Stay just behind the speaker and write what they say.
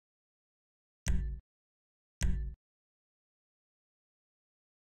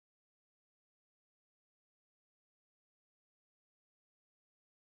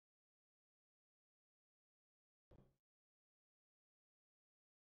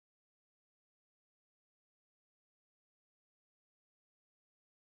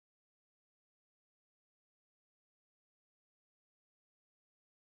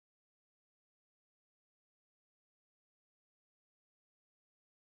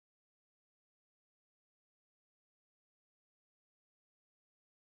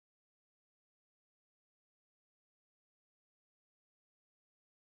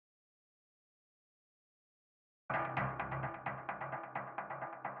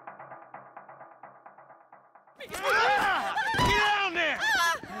Get down there!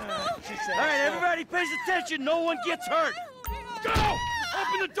 All right, everybody pays attention. No one gets hurt. Go!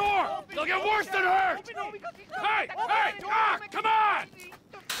 Open the door! They'll get worse than hurt! Hey! Hey! Ah! Come on!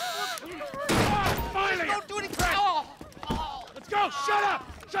 Ah, finally! Don't do anything. Let's go! Shut up!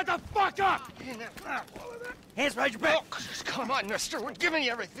 Shut the fuck up! Hands behind your back. Come on, mister. We're giving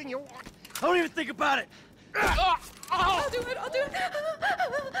you everything you want. Don't even think about it. I'll do it, I'll do it.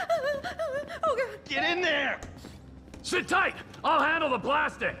 Oh, God. Get in there. Sit tight! I'll handle the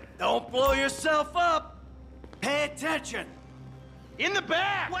blasting! Don't blow yourself up. Pay attention. In the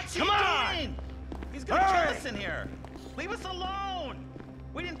back. What's he Come on. doing? He's gonna kill us in here. Leave us alone.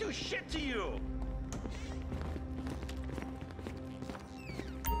 We didn't do shit to you.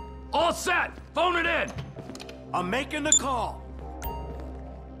 All set! Phone it in! I'm making the call.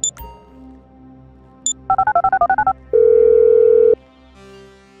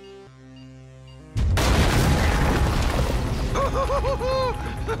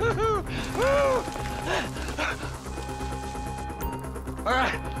 All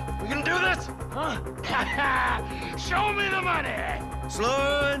right, we gonna do this? Huh? Show me the money!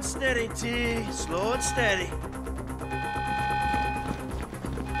 Slow and steady, T. Slow and steady.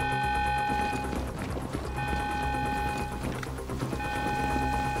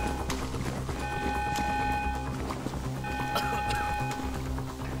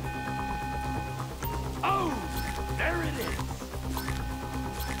 Oh! There it is!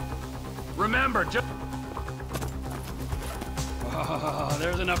 Remember, just... Oh,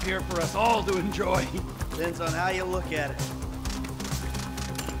 there's enough here for us all to enjoy. Depends on how you look at it.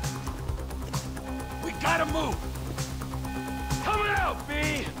 We gotta move! Coming out,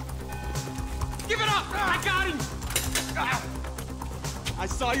 B! Give it up! I got him! I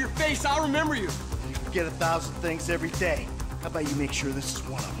saw your face, I'll remember you. You can get 1,000 things every day. How about you make sure this is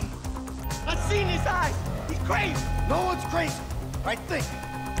one of them? I've seen his eyes. He's crazy. No one's crazy. Right think.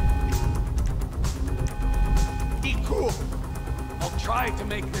 Be cool. I'll try to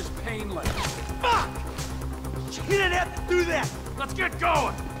make this painless. Fuck! You didn't have to do that. Let's get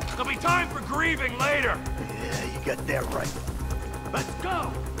going! There'll be time for grieving later! Yeah, you got that right. Let's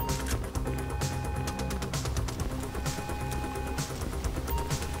go!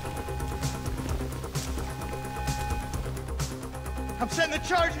 I'm setting the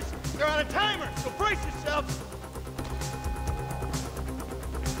charges. They're on a timer, so brace yourself.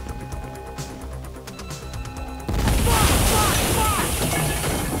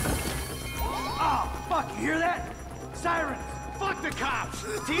 Oh, fuck, you hear that? Sirens! Fuck the cops.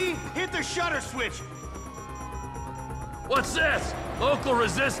 T, hit the shutter switch. What's this? Local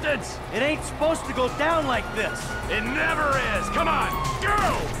resistance? It ain't supposed to go down like this. It never is! Come on!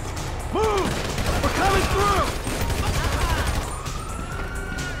 Go! Move! We're coming through!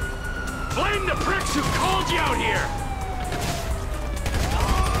 Blame the pricks who called you out here!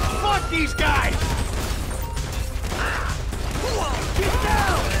 Fuck these guys. Get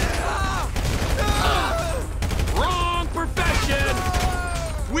down! Wrong profession!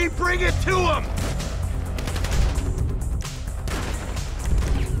 We bring it to them.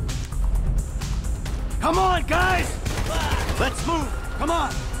 Come on, guys! Let's move! Come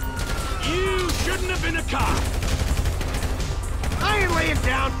on! You shouldn't have been a cop! I ain't laying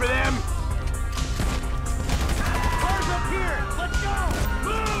down for them. Cars up here. Let's go.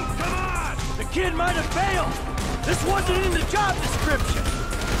 Move! Come on! The kid might have failed! This wasn't in the job description!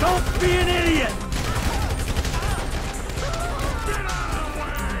 Don't be an idiot! Get out of the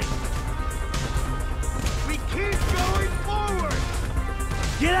way! We keep going forward.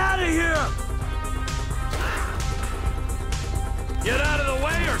 Get out of here! Get out of the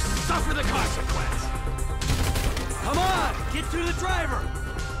way or suffer the consequence! Come on! Get to the driver!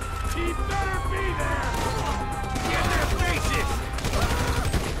 He better be there! Get their faces.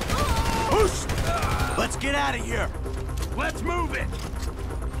 Whoosh! Let's get out of here! Let's move it!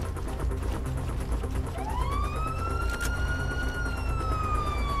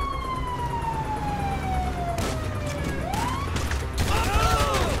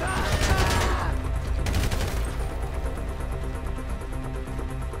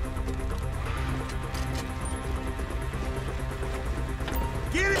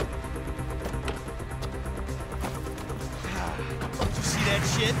 Get it. Did you see that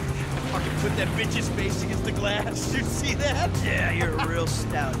shit? Fucking put that bitch's face against the glass. Did you see that? Yeah, you're a real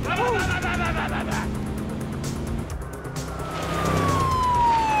stout. Fuck,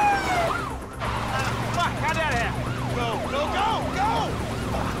 how'd that happen? Go, go, go, go!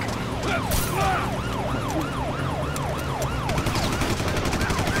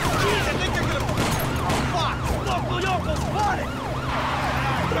 Jeez, I think they're gonna... Oh, fuck!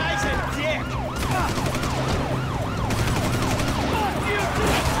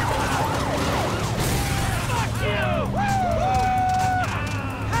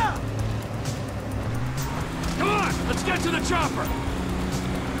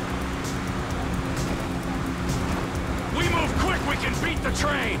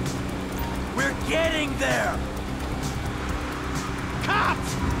 train! We're getting there!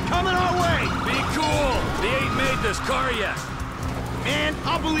 Cops! Coming our way! Be cool! They ain't made this car yet. Man,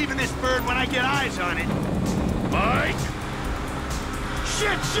 I'll believe in this bird when I get eyes on it. Mike!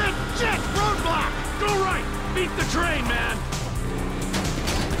 Shit! Roadblock! Go right! Beat the train, man!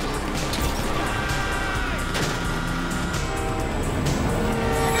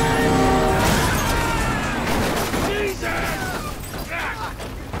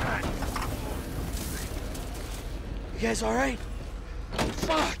 You guys all right?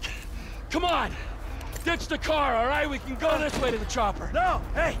 Fuck! Come on! Ditch the car, all right? We can go this way to the chopper. No!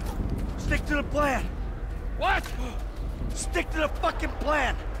 Hey! Stick to the plan! What? Stick to the fucking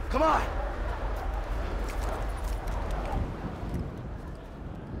plan! Come on!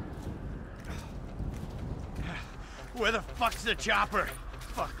 Where the fuck's the chopper?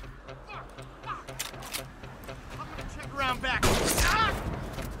 Fuck. I'm gonna check around back.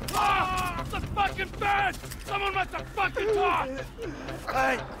 Ah! Oh, the fucking bed! Someone must have fucking talked!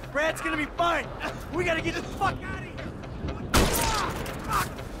 Alright, Brad's gonna be fine! We gotta get the fuck out of here! Fuck!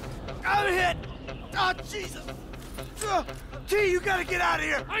 I'm hit! Oh, Jesus! T, you gotta get out of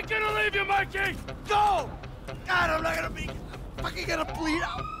here! I'm gonna leave you, Mikey! Go! God, I'm not gonna be fucking gonna bleed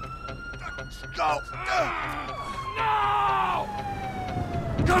out! Go! No!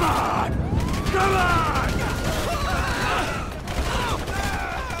 Come on! Come on!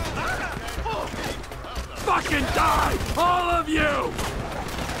 Fucking die! All of you!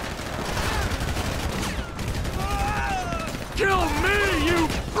 Kill me, you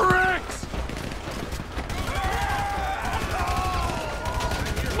pricks!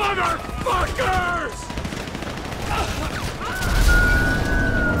 Motherfuckers!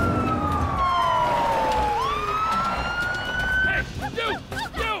 Hey, you!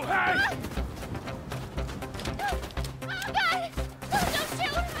 Hey! God! Don't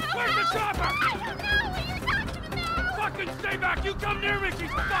shoot! Where's the chopper? I don't know! You're talking about! Fucking stay back! You come near me!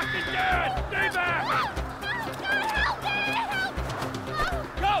 She's fucking dead! Stay back! Help me!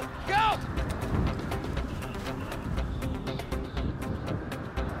 Help! Go! Go!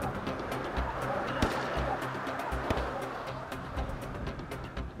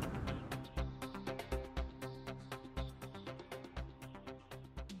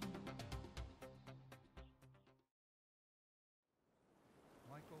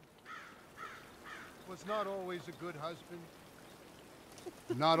 Michael was not always a good husband,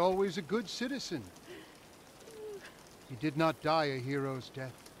 not always a good citizen. He did not die a hero's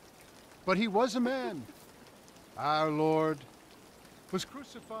death, but he was a man. Our Lord was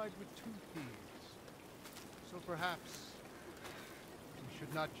crucified with 2 thieves, so perhaps we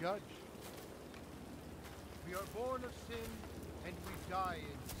should not judge. We are born of sin, and we die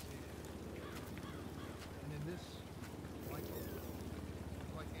in sin. And in this, Michael,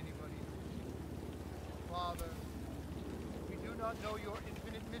 like anybody else, Father, we do not know your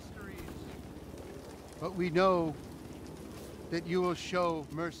infinite mysteries, but we know that you will show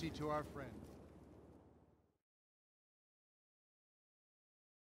mercy to our friend.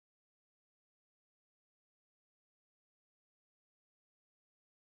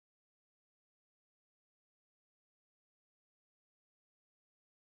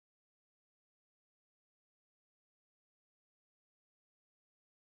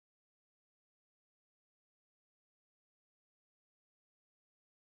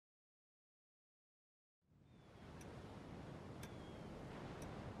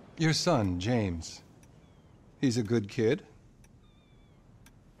 Your son, James. He's a good kid.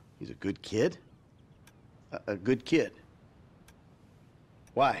 He's a good kid? A good kid?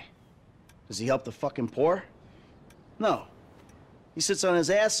 Why? Does he help the fucking poor? No. He sits on his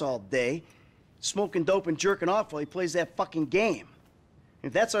ass all day, smoking dope and jerking off while he plays that fucking game.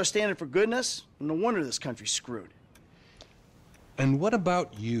 If that's our standard for goodness, no wonder this country's screwed. And what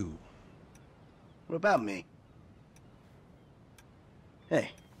about you? What about me?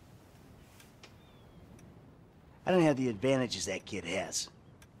 Hey. I don't have the advantages that kid has.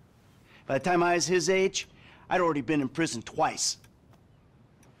 By the time I was his age, I'd already been in prison twice.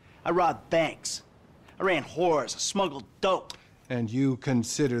 I robbed banks. I ran whores. I smuggled dope. And you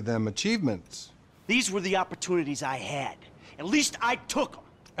consider them achievements? These were the opportunities I had. At least I took them.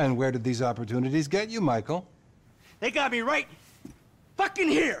 And where did these opportunities get you, Michael? They got me right fucking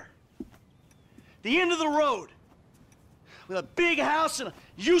here. The end of the road. With a big house and a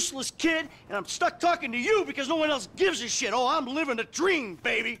useless kid, and I'm stuck talking to you because no one else gives a shit. Oh, I'm living a dream,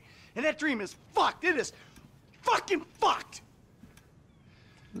 baby. And that dream is fucked. It is fucking fucked.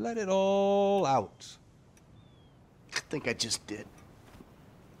 Let it all out. I think I just did.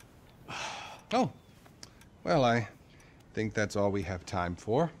 Oh, well, I think that's all we have time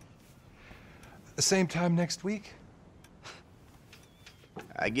for. Same time next week?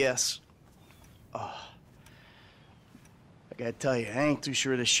 I guess. I gotta tell you, I ain't too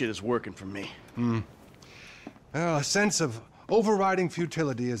sure this shit is working for me. Well, a sense of overriding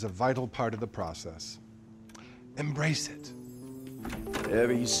futility is a vital part of the process. Embrace it.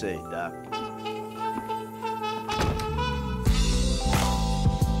 Whatever you say, Doc.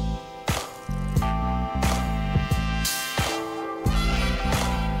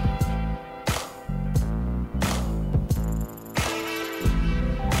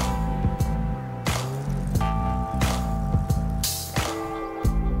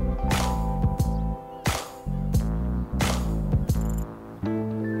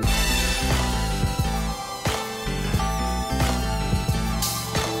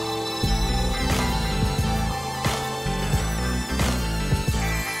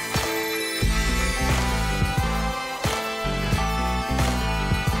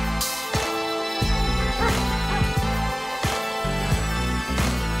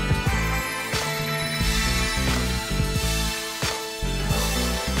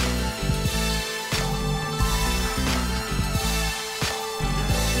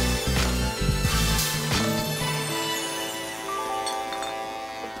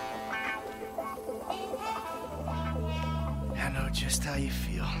 Just how you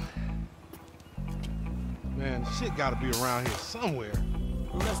feel. Man, shit gotta be around here somewhere.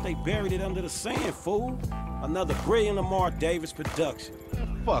 Unless they buried it under the sand, fool. Another brilliant Lamar Davis production.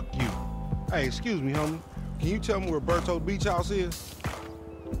 Man, fuck you. Hey, excuse me, homie. Can you tell me where Berto Beach House is?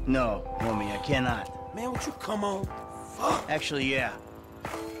 No, homie, I cannot. Man, would you come on? Fuck. Actually, yeah.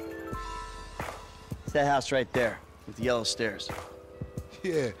 It's that house right there, with the yellow stairs.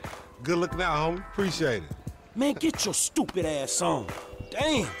 Yeah, good looking out, homie. Appreciate it. Man, get your stupid ass on.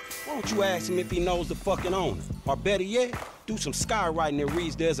 Damn, why don't you ask him if he knows the fucking owner? Or better yet, do some skywriting that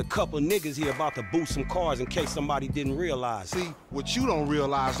reads there's a couple niggas here about to boost some cars in case somebody didn't realize. See, what you don't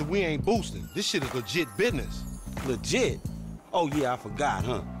realize is we ain't boosting. This shit is legit business. Legit? Oh yeah, I forgot,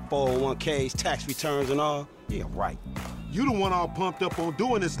 huh? 401ks, tax returns and all? Yeah, right. You the one all pumped up on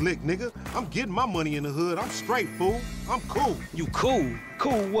doing this lick, nigga. I'm getting my money in the hood. I'm straight, fool. I'm cool. You cool?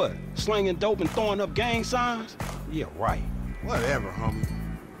 Cool what? Slinging dope and throwing up gang signs? Yeah, right. Whatever, homie.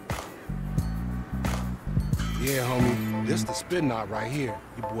 Yeah, homie. This the spin knot right here.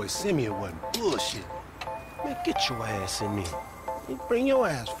 Your boy Simeon wasn't bullshit. Man, get your ass in there. Hey, bring your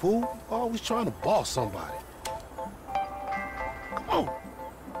ass, fool. Always trying to boss somebody. Come on.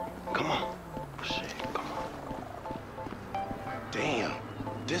 Come on. Shit, come on. Damn.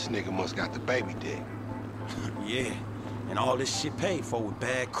 This nigga must got the baby dick. Yeah, and all this shit paid for with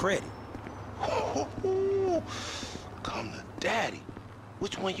bad credit. Come to daddy.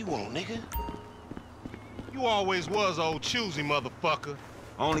 Which one you want, nigga? You always was old choosy, motherfucker.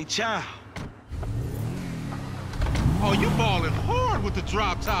 Only child. Oh, you ballin' hard with the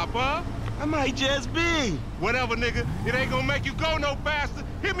drop top, huh? I might just be. Whatever, nigga. It ain't gonna make you go no faster.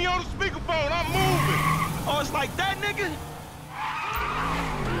 Hit me on the speakerphone. I'm moving. Oh, it's like that, nigga?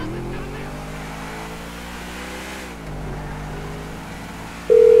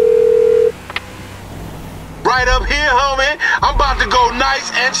 Right up here, homie. I'm about to go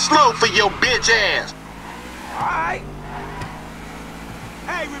nice and slow for your bitch ass. All right.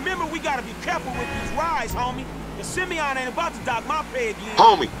 Hey, remember, we gotta be careful with these rides, homie. The Simeon ain't about to dock my pay again.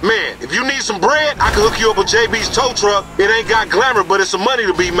 Homie, man, if you need some bread, I can hook you up with JB's tow truck. It ain't got glamour, but it's some money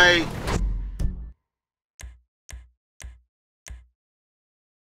to be made.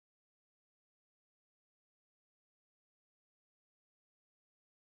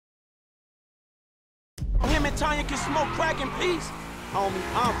 Him and Tanya can smoke crack in peace. Homie,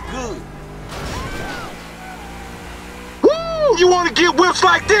 I'm good. Woo! You wanna get whips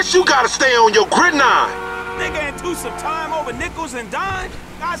like this, you gotta stay on your gridiron. Nigga into some time over nickels and dimes?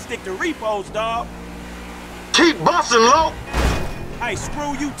 I stick to repos, dawg. Keep bustin', low. Hey,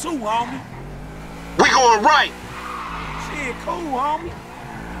 screw you too, homie. We going right. Shit, cool, homie.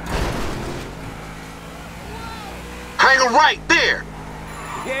 Hang 'em right there.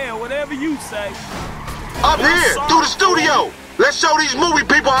 Yeah, whatever you say. Up here, through the studio. Let's show these movie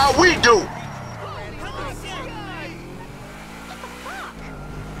people how we do.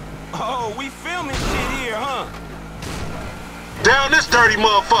 Oh, we filming shit here, huh? Down this dirty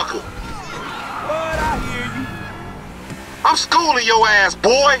motherfucker. But I hear you. I'm schooling your ass,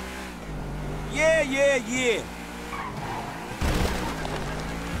 boy. Yeah.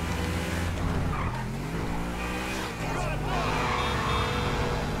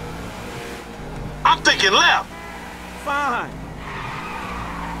 I'm thinking left. Fine.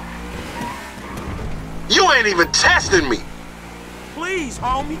 You ain't even testing me. Please,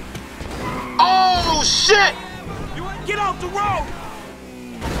 homie. Oh, shit! Get off the road!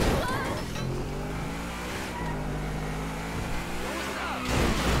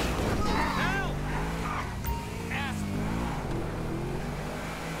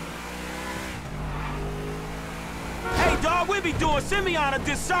 Hey, dawg, we be doing Simeon a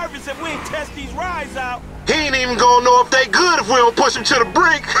disservice if we ain't test these rides out. He ain't even gonna know if they good if we don't push him to the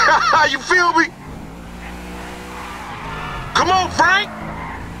brink. You feel me? Come on, Frank!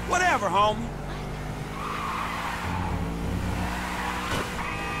 Whatever, homie.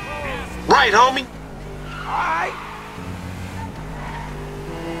 Right, homie. All right.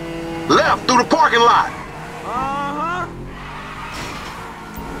 Left through the parking lot. Uh-huh.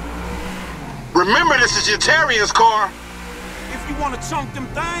 Remember, this is your Terrier's car. If you want to chunk them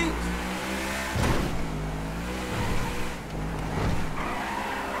things.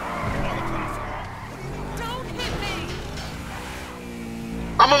 Don't hit me!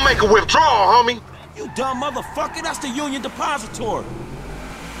 I'm gonna make a withdrawal, homie. You dumb motherfucker, that's the Union Depository.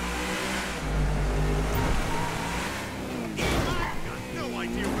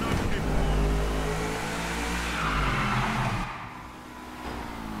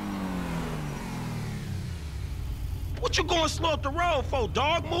 What you going slow up the road for,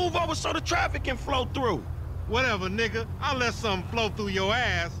 dog? Move over so the traffic can flow through. Whatever, nigga. I'll let something flow through your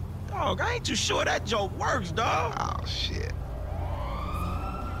ass. Dog, I ain't too sure that joke works, dog. Oh, shit.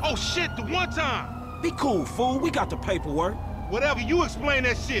 Oh, shit, the one time. Be cool, fool. We got the paperwork. Whatever, you explain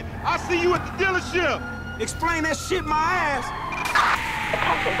that shit. I'll see you at the dealership. Explain that shit my ass.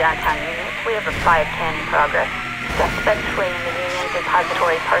 Attention downtown units, we have a 510 in progress. Suspects fleeing the Union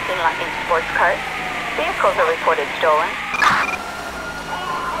Depository parking lot in sports cars. Vehicles are reported stolen.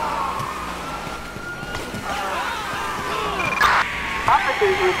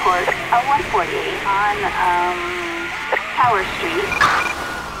 Officers report a 148 on, Tower Street.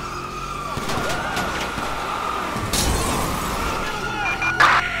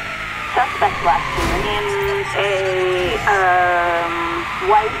 Suspect last seen in a,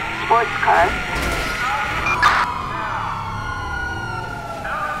 white sports car.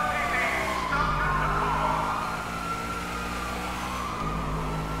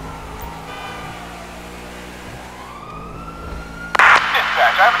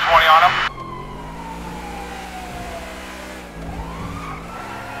 Dispatch, I have a 20 on him.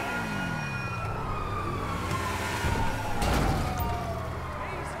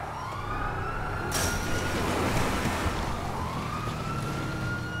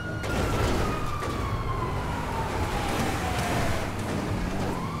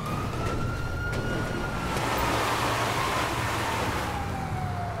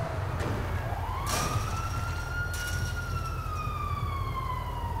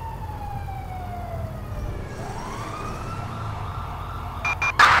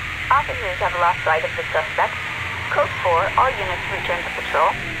 Officers have lost sight of the suspect. Code 4, all units return to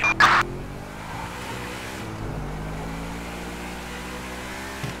patrol.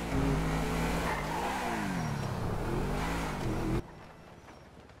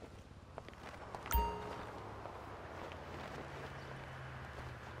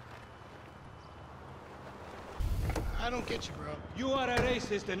 I don't get you, bro. You are a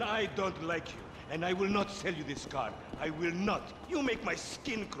racist and I don't like you. And I will not sell you this car. I will not. You make my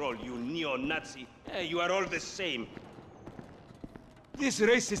skin crawl, you neo-Nazi. You are all the same. This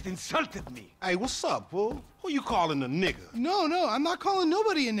racist insulted me. Hey, what's up, fool? Who you calling a nigga? No, I'm not calling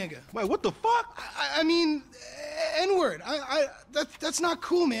nobody a nigga. Wait, what the fuck? I mean, N-word. That's not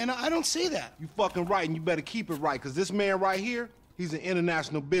cool, man. I don't say that. You fucking right, and you better keep it right, because this man right here, he's an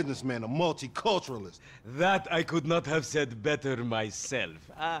international businessman, a multiculturalist. That I could not have said better myself.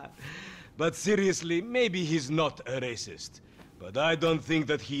 But seriously, maybe he's not a racist. But I don't think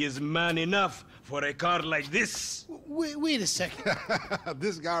that he is man enough for a car like this. Wait a second.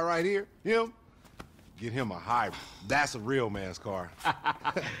 This guy right here, him, get him a hybrid. That's a real man's car.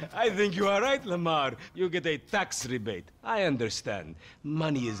 I think you are right, Lamar. You get a tax rebate. I understand.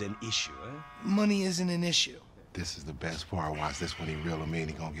 Money is an issue, eh? Money isn't an issue. This is the best part. Watch this when he reel him in.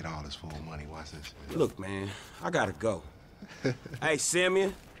 He gonna get all his full money. Watch this. Look, man, I gotta go. Hey,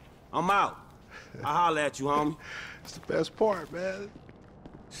 Simeon, I'm out. I'll holler at you, homie. It's the best part, man.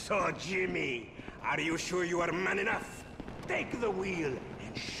 So, Jimmy, are you sure you are man enough? Take the wheel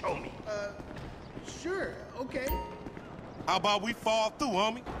and show me. Sure, okay. How about we fall through,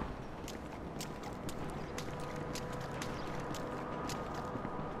 homie?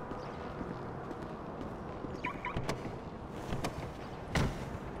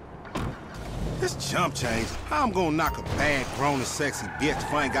 This chump change. How I'm gonna knock a bad, grown and sexy bitch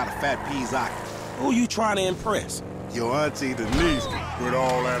if I ain't got a fat peas eye? Who you trying to impress? Your auntie Denise, with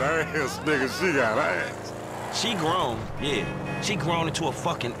all that ass, nigga, she got ass. She grown, yeah. She grown into a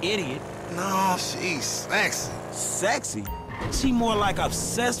fucking idiot. No, she's sexy. Sexy? She more like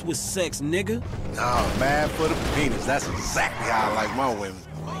obsessed with sex, nigga. Nah, bad for the penis. That's exactly how I like my women.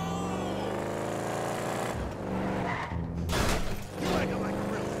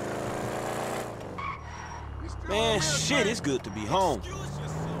 Man, shit, it's good to be home.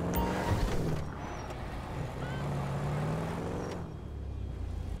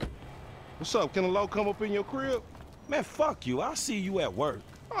 What's up? Can a low come up in your crib? Man, fuck you. I'll see you at work.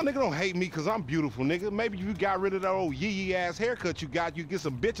 Oh, nigga, don't hate me because I'm beautiful, nigga. Maybe if you got rid of that old yee-yee-ass haircut you got, you get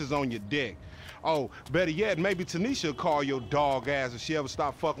some bitches on your dick. Oh, better yet, maybe Tanisha will call your dog ass if she ever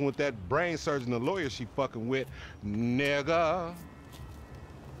stop fucking with that brain surgeon, the lawyer she fucking with, nigga.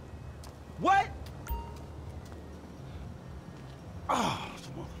 What? Oh,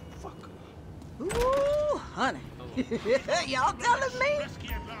 motherfucker. Ooh, honey. Y'all telling me?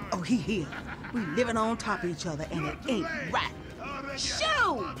 Oh, he here. We living on top of each other, and it ain't right.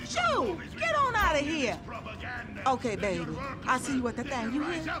 Shoo! Shoo! Get on out of here. Okay, baby. I see you at the thing. You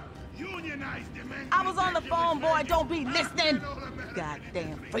hear? I was on the phone, boy. Don't be listening.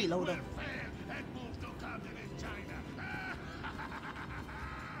 Goddamn freeloader.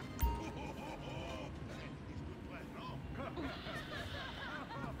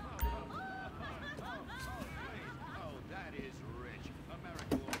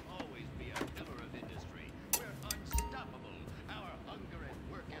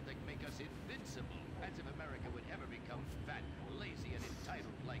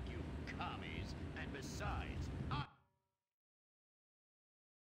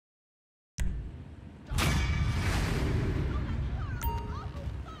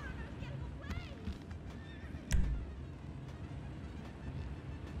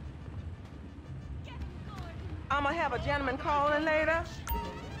 I'm gonna have a gentleman calling later,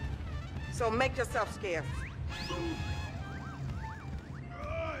 so make yourself scarce.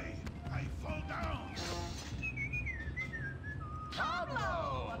 I fall down.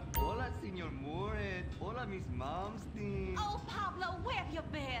 Pablo! Hola, Señor Moret. Hola, Miss Momstein. Oh, Pablo, where have you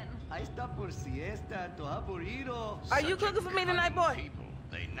been? Ahí está por siesta, todo aburrido. Are you cooking for me tonight, boy? People,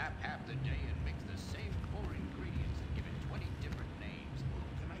 they nap half the day and mix the same four ingredients and give it 20 different names.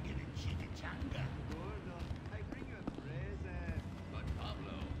 Can I get a chimichanga? Gordo, I bring you a present. But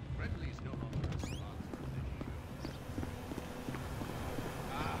Pablo, Friendly's no longer a sponsor of the show.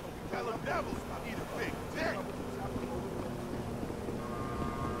 Tell the devils I eat a big dick.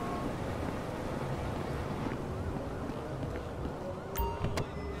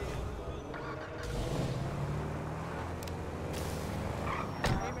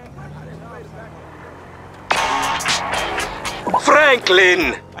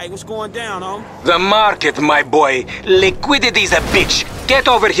 Franklin! Hey, what's going down, home? The market, my boy. Liquidity's a bitch. Get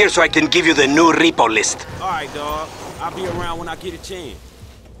over here so I can give you the new repo list. All right, dog. I'll be around when I get a chance.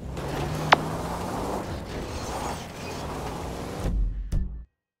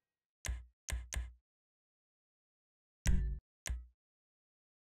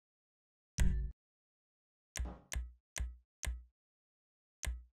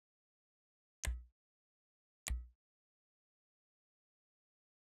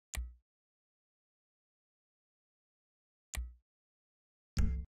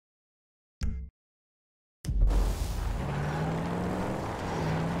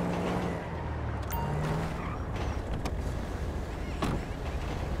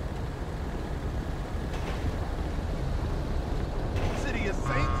 City of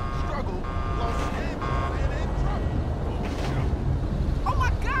Saints, struggle, Los Santos, and in trouble. Oh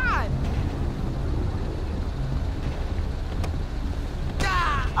my God!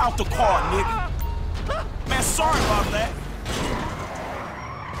 Out the car, nigga. Man, sorry about that.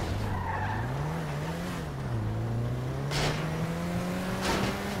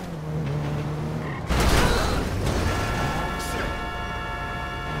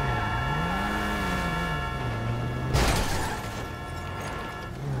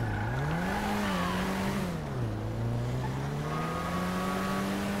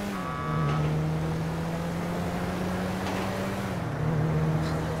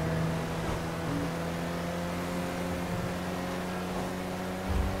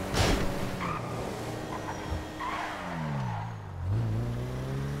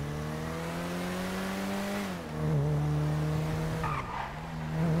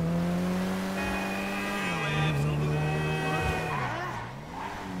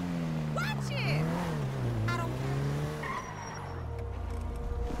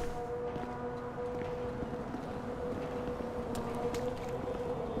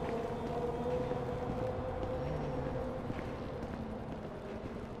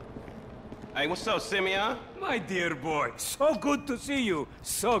 Hey, what's up, Simeon? My dear boy, so good to see you.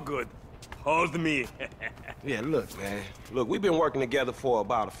 So good. Hold me. Yeah, look, man. Look, we've been working together for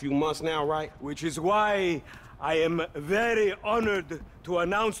about a few months now, right? Which is why I am very honored to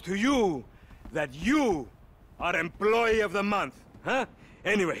announce to you that you are Employee of the Month, huh?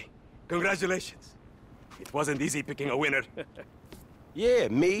 Anyway, congratulations. It wasn't easy picking a winner. Yeah,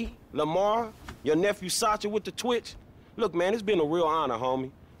 me, Lamar, your nephew Sacha with the Twitch. Look, man, it's been a real honor,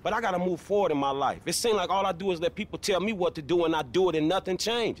 homie. But I gotta move forward in my life. It seems like all I do is let people tell me what to do and I do it and nothing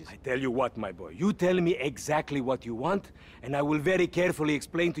changes. I tell you what, my boy. You tell me exactly what you want, and I will very carefully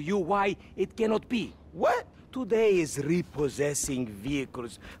explain to you why it cannot be. What? Today is repossessing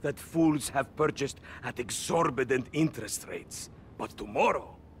vehicles that fools have purchased at exorbitant interest rates. But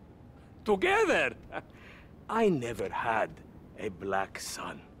tomorrow, together, I never had a black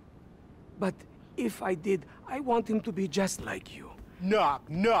son. But if I did, I want him to be just like you. Knock,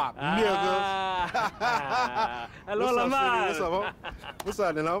 knock, niggas. Hello, What's Lamar. up, What's up, homie? What's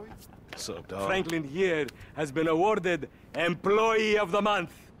up, then, homie? What's up, dog? Franklin here has been awarded Employee of the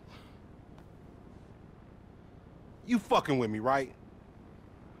Month. You fucking with me, right?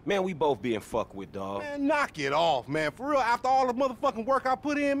 Man, we both being fucked with, dog. Man, knock it off, man. For real, after all the motherfucking work I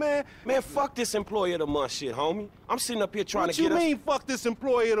put in, man. Man, fuck this Employee of the Month shit, homie. I'm sitting up here trying What to get you mean, fuck this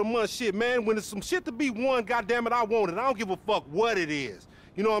Employee of the Month shit, man? When there's some shit to be won, goddammit, I want it. I don't give a fuck what it is.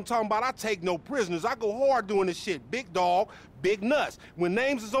 You know what I'm talking about? I take no prisoners. I go hard doing this shit. Big dog, big nuts. When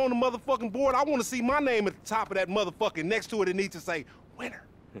names is on the motherfucking board, I want to see my name at the top of that motherfucking next to it. It needs to say, winner.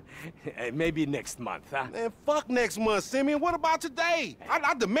 Maybe next month, huh? Man, fuck next month, Simeon. What about today?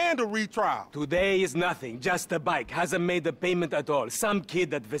 I demand a retrial. Today is nothing, just a bike. Hasn't made a payment at all. Some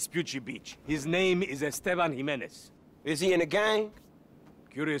kid at Vespucci Beach. His name is Esteban Jimenez. Is he in the gang?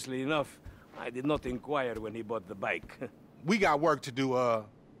 Curiously enough, I did not inquire when he bought the bike. We got work to do,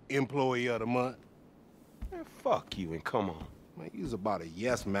 Employee of the Month. Man, fuck you and come on. Man, you's about a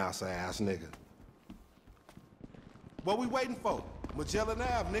yes-mouse ass nigga. What we waiting for? Magellan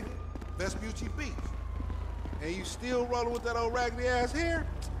Ave, nigga. Vespucci Beach. And you still rolling with that old raggedy ass hair?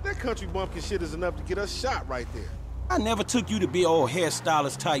 That country bumpkin shit is enough to get us shot right there. I never took you to be old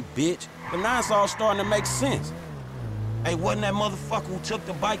hairstylist type bitch, but now it's all starting to make sense. Hey, wasn't that motherfucker who took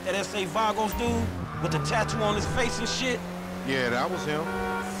the bike that S.A. Vagos dude? With the tattoo on his face and shit? Yeah, that was him.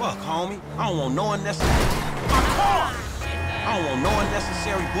 Fuck, homie. I don't want no unnecessary... My car! I don't want no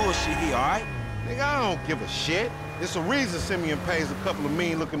unnecessary bullshit here, all right? Nigga, I don't give a shit. It's a reason Simeon pays a couple of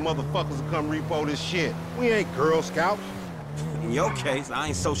mean-looking motherfuckers to come repo this shit. We ain't Girl Scouts. In your case, I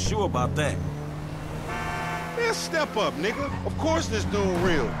ain't so sure about that. Man, step up, nigga. Of course this dude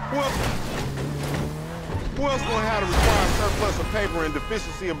real. Who else gonna have the required surplus of paper and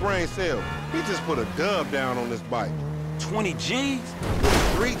deficiency of brain cells? He just put a dub down on this bike. 20 G's?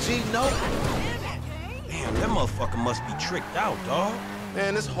 3G note? Damn, that motherfucker must be tricked out, dawg.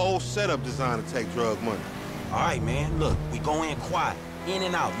 Man, this whole setup designed to take drug money. All right, man, look, we go in quiet. In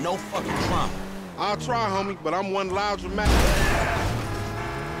and out, no fucking trauma. I'll try, homie, but I'm one loud, dramatic...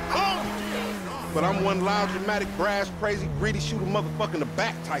 brass, crazy, greedy, shoot a motherfucker in the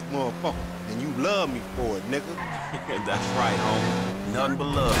back type motherfucker. And you love me for it, nigga. That's right, homie. Nothing but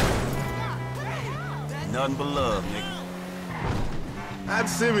love. Nothing but love, nigga. I'd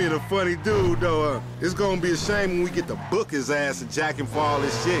Simeon a funny dude, though. It's gonna be a shame when we get to book his ass and jack him for all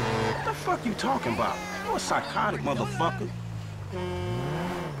this shit. What the fuck you talking about? You're a psychotic motherfucker. Hey,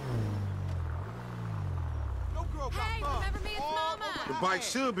 remember me? It's Mama. The bike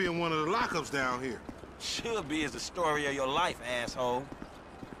should be in one of the lockups down here. Should be is the story of your life, asshole.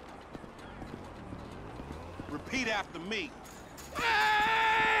 Repeat after me.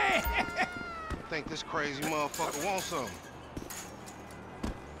 Hey! Think this crazy motherfucker wants something.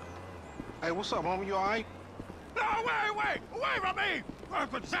 Hey, what's up, homie? You all right? No, wait from me!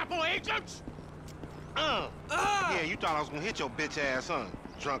 For sample agents? Yeah, you thought I was gonna hit your bitch ass, huh?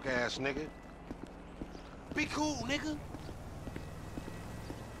 Drunk ass nigga. Be cool, nigga.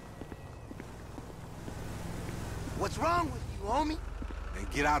 What's wrong with you, homie? Hey,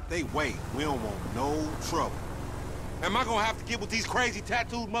 get out they way. We don't want no trouble. Am I gonna have to get with these crazy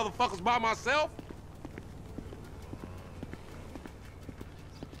tattooed motherfuckers by myself?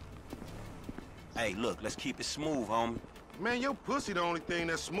 Hey, look, let's keep it smooth, homie. Man, your pussy the only thing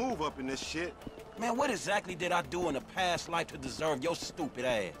that's smooth up in this shit. Man, what exactly did I do in a past life to deserve your stupid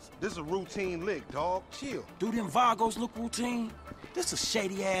ass? This is a routine lick, dog. Chill. Do them Vagos look routine? This is a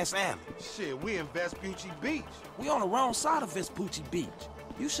shady-ass alley. Shit, we in Vespucci Beach. We on the wrong side of Vespucci Beach.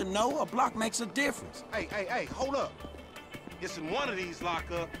 You should know a block makes a difference. Hey, hold up. It's in one of these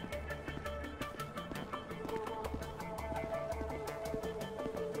lockups.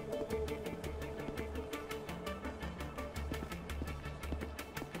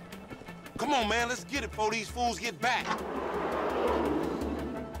 Come on, man, let's get it before these fools get back.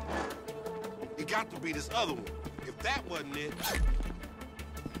 It got to be this other one. If that wasn't it...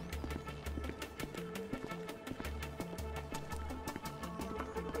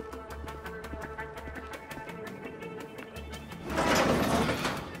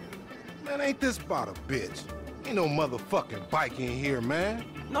 Man, ain't this about a bitch? Ain't no motherfucking bike in here, man.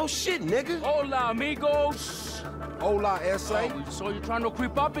 No shit, nigga. Hola, amigos. Hola, S.A. Oh, so you're trying to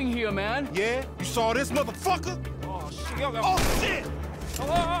creep up in here, man? Yeah? You saw this motherfucker? Oh, shit. Oh, shit! Come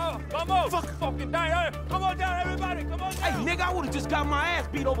on! Fucking down! Come on down, everybody! Come on down! Hey, nigga, I would've just got my ass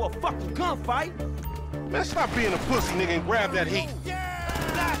beat over a fucking gunfight. Man, stop being a pussy, nigga, and grab that heat.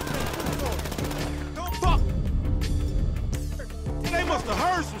 Don't fuck! They must have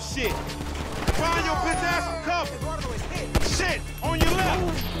heard some shit. Find your bitch ass some cover. Shit, on your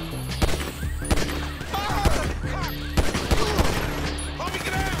left. Homie,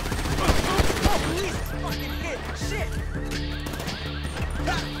 get out! Oh, police fucking hit. Shit!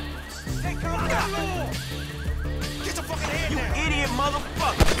 Hey, come down! Get your fucking head down! You idiot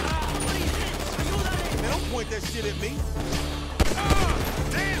motherfucker! Man, don't point that shit at me.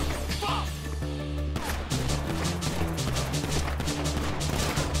 Damn! Fuck!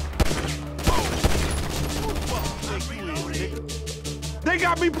 They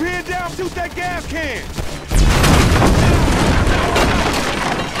got me pinned down, shoot that gas can!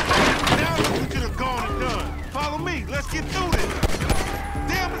 Now look what you done gone and done. Follow me, let's get through this.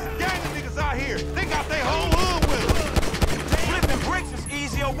 Damn, there's a gang of niggas out here. They got their whole hood with them. Flipping bricks is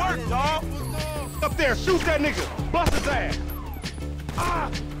easier work, dawg. Up there, shoot that nigga. Bust his ass.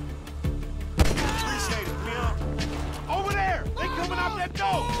 Appreciate it, Leon. Over there, they coming out that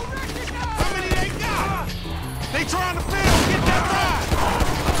door. How many they got? They trying to build, get that ride.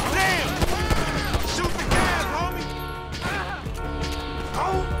 Damn. Shoot the gas, homie.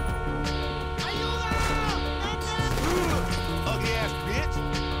 Oh. Ugly ass bitch.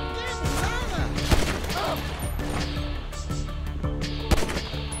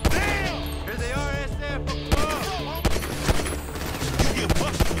 Damn. Here they are, SF. You get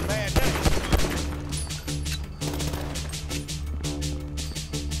busted for bad days.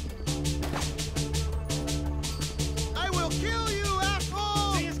 I will kill you,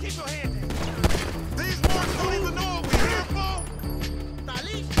 asshole! Please keep your hand down. These marks don't even know what we're here for.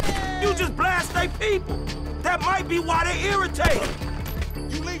 You just blast they people. That might be why they irritated.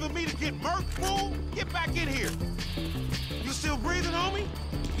 You leaving me to get murked, fool? Get back in here. You still breathing, homie?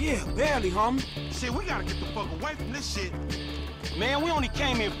 Yeah, barely, homie. Shit, we gotta get the fuck away from this shit. Man, we only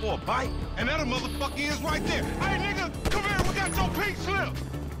came here for a bite. And that motherfucker is right there. Hey, nigga, come here, we got your pink slip.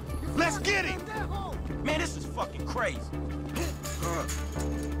 Let's get him. Man, this is fucking crazy.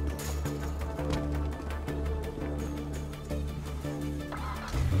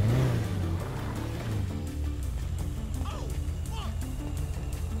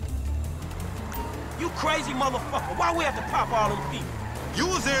 You crazy motherfucker. Why we have to pop all them people? You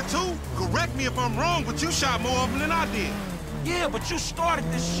was there too. Correct me if I'm wrong, but you shot more of them than I did. Yeah, but you started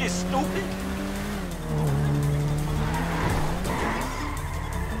this shit, stupid.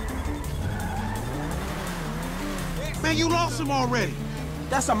 Man, you lost him already.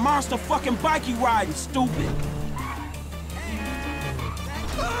 That's a monster fucking bike you riding, stupid.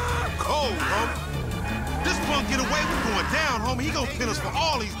 Cold, homie. This punk get away, we're going down, homie. He gonna pin us for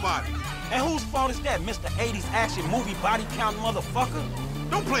all these bodies. And whose fault is that, Mr. 80s action movie body count motherfucker?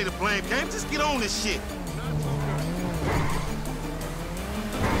 Don't play the blame game, just get on this shit.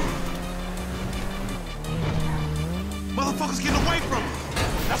 Motherfuckers getting away from him.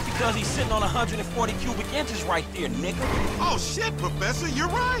 That's because he's sitting on 140 cubic inches right there, nigga. Oh shit, Professor, you're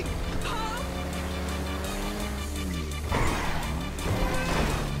right.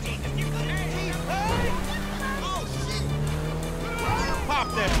 Pop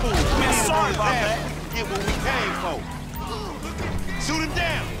that fool. Man, sorry about that. Get what we came for. Shoot him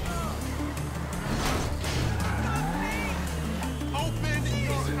down.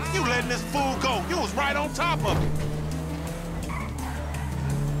 You letting this fool go. You was right on top of him.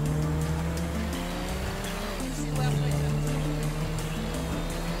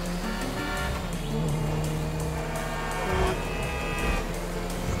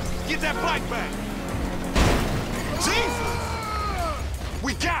 Get that bike back. Jesus!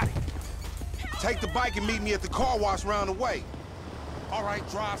 We got it. Take the bike and meet me at the car wash round the way. All right,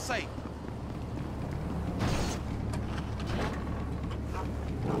 drive safe.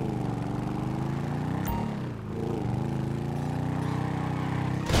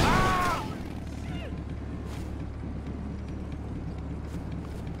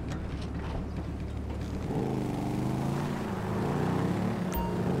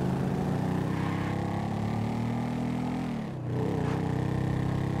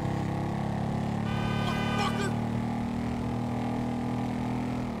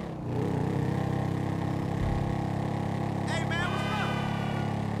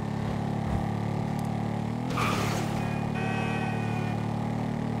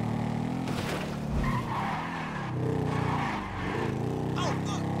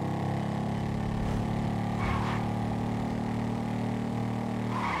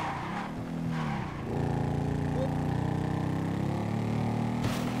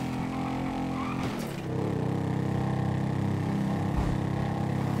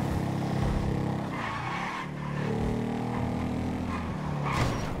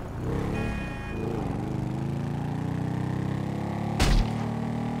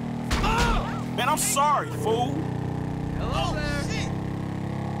 Man, I'm sorry, fool. Hello there. Shit.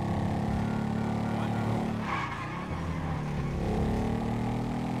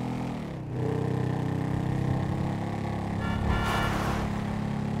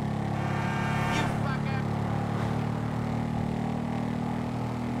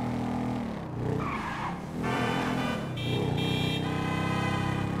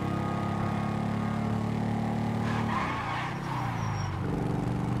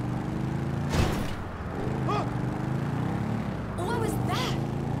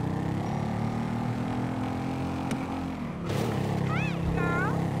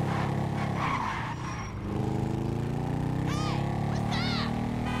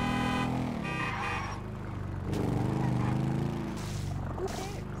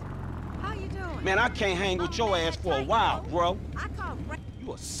 Man, I can't hang with your ass for a while, bro.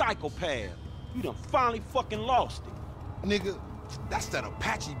 You a psychopath. You done finally fucking lost it. Nigga, that's that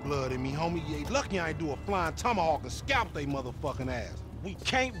Apache blood in me, homie. You ain't lucky I ain't do a flying tomahawk and scalp they motherfucking ass. We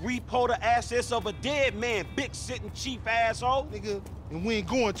can't repo the assets of a dead man, big sitting chief asshole. Nigga, and we ain't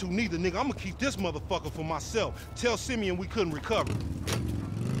going to neither, nigga. I'm gonna keep this motherfucker for myself. Tell Simeon we couldn't recover.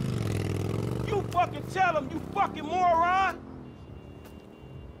 You fucking tell him, you fucking moron!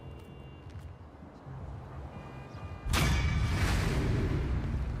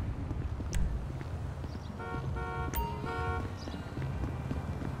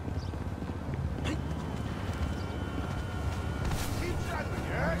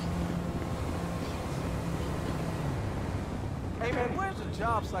 Hey man, where's the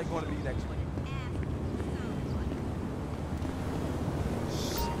job site going to be next week?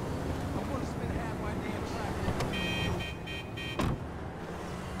 I'm going to spend half my damn time.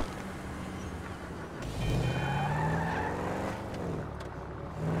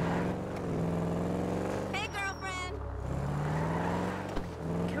 Hey, girlfriend.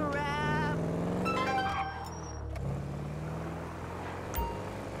 Crap.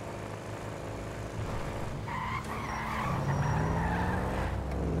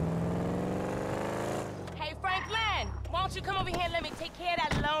 Hey, Franklin, why don't you come over here and let me take care of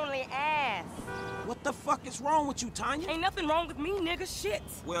that lonely ass? What the fuck is wrong with you, Tanya? Ain't nothing wrong with me, nigga. Shit.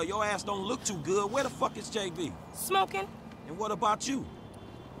 Well, your ass don't look too good. Where the fuck is JB? Smoking. And what about you?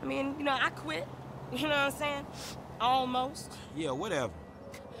 I mean, you know, I quit. You know what I'm saying? Almost. Yeah, whatever.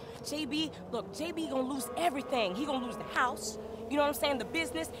 JB, look, JB gonna lose everything. He gonna lose the house, you know what I'm saying, the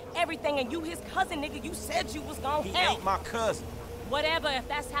business, everything, and you his cousin, nigga. You said you was gonna He help. ain't my cousin. Whatever, if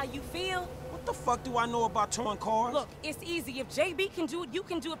that's how you feel. What the fuck do I know about towing cars? Look, it's easy. If JB can do it, you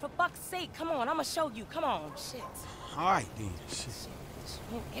can do it, for fuck's sake. Come on, I'ma show you. Come on, shit. All right, then. Shit.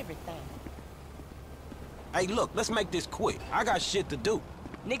 Everything. Hey, look, let's make this quick. I got shit to do.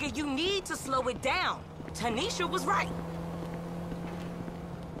 Nigga, you need to slow it down. Tanisha was right.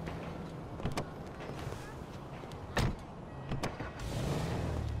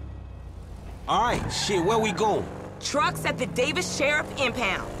 All right, shit, where we going? Trucks at the Davis Sheriff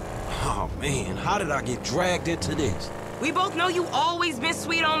Impound. Oh, man, how did I get dragged into this? We both know you always been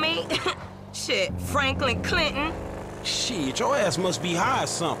sweet on me. Shit, Franklin Clinton. Shit, your ass must be high or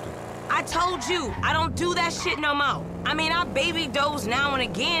something. I told you, I don't do that shit no more. I mean, I baby doze now and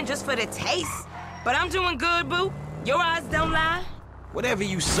again just for the taste. But I'm doing good, boo. Your eyes don't lie. Whatever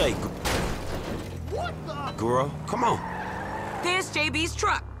you say, What the? girl. Come on. There's JB's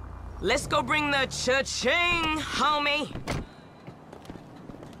truck. Let's go bring the cha-ching, homie.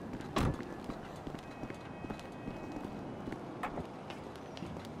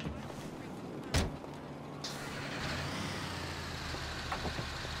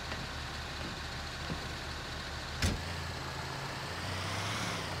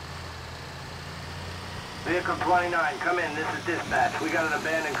 Vehicle 29, come in. This is dispatch. We got an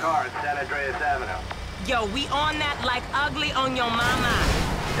abandoned car at San Andreas Avenue. Yo, we on that like ugly on your mama.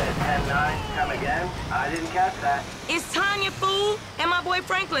 Said 10-9, come again? I didn't catch that. It's Tanya, fool, and my boy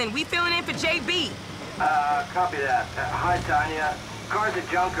Franklin. We filling in for JB. Copy that. Hi, Tanya. Car's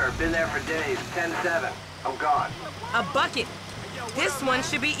a junker. Been there for days. 10-7. I'm gone. A bucket. This one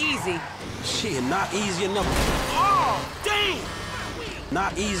should be easy. Shit, not easy enough. Oh, damn!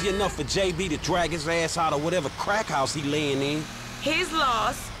 Not easy enough for JB to drag his ass out of whatever crack house he laying in. His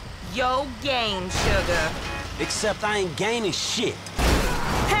loss, your gain, sugar. Except I ain't gaining shit.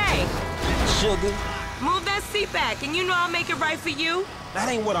 Hey! Sugar? Move that seat back, and you know I'll make it right for you. That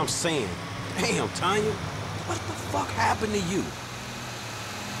ain't what I'm saying. Damn, Tanya. What the fuck happened to you?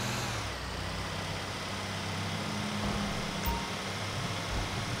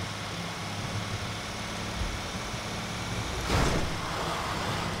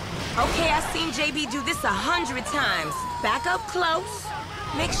 Okay, I've seen JB do this 100 times. Back up close.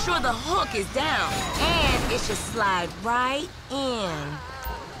 Make sure the hook is down, and it should slide right in.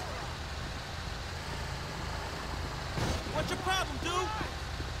 What's your problem, dude?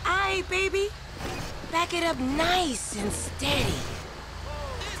 Aight, baby. Back it up nice and steady.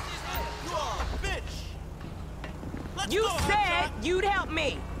 You are a bitch. Let's You go, said Hunter. you'd help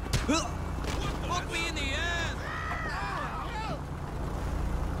me. Fuck me in the ass.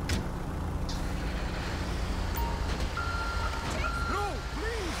 No,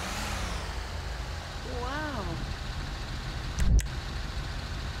 please. Wow.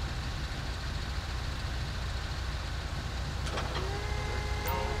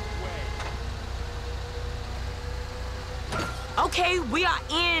 Okay, we are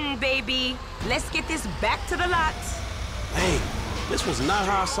in, baby. Let's get this back to the lot. Hey, this was not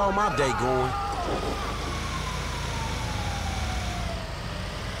how I saw my day going.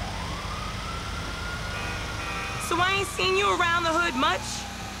 So I ain't seen you around the hood much?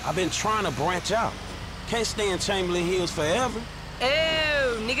 I've been trying to branch out. Can't stay in Chamberlain Hills forever.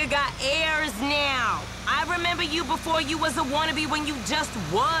 Oh, nigga got airs now. I remember you before you was a wannabe when you just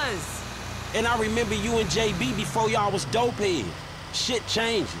was. And I remember you and JB before y'all was dopeheads. Shit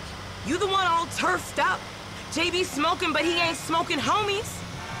changes. You the one all turfed up. JB smoking, but he ain't smoking homies.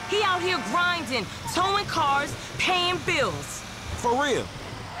 He out here grinding, towing cars, paying bills. For real.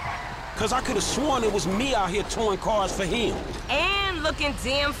 Cause I could have sworn it was me out here towing cars for him. And looking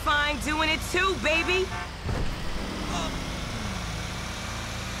damn fine doing it too, baby.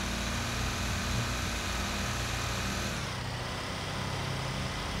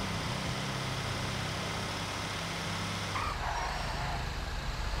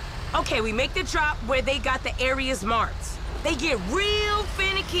 Okay, we make the drop where they got the areas marked. They get real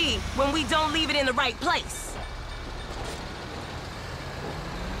finicky when we don't leave it in the right place.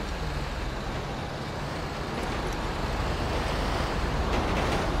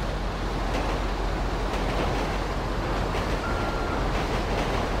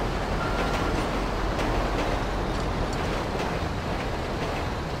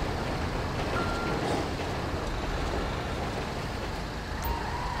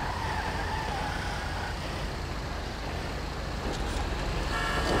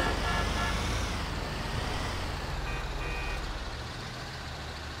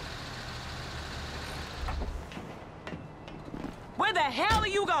 Where the hell are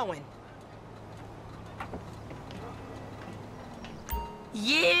you going?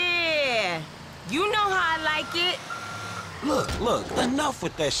 Yeah, you know how I like it. Look, enough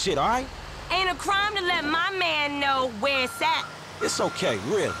with that shit, all right? Ain't a crime to let my man know where it's at. It's okay,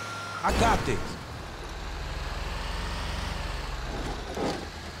 really. I got this.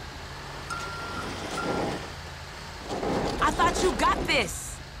 I thought you got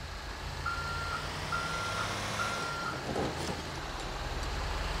this.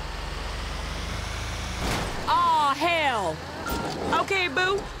 Aw, hell. Okay,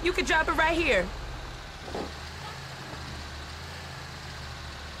 boo, you can drop it right here.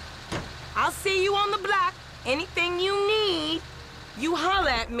 I'll see you on the block. Anything you need, you holler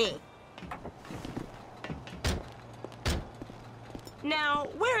at me. Now,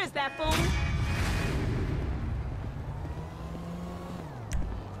 where is that fool?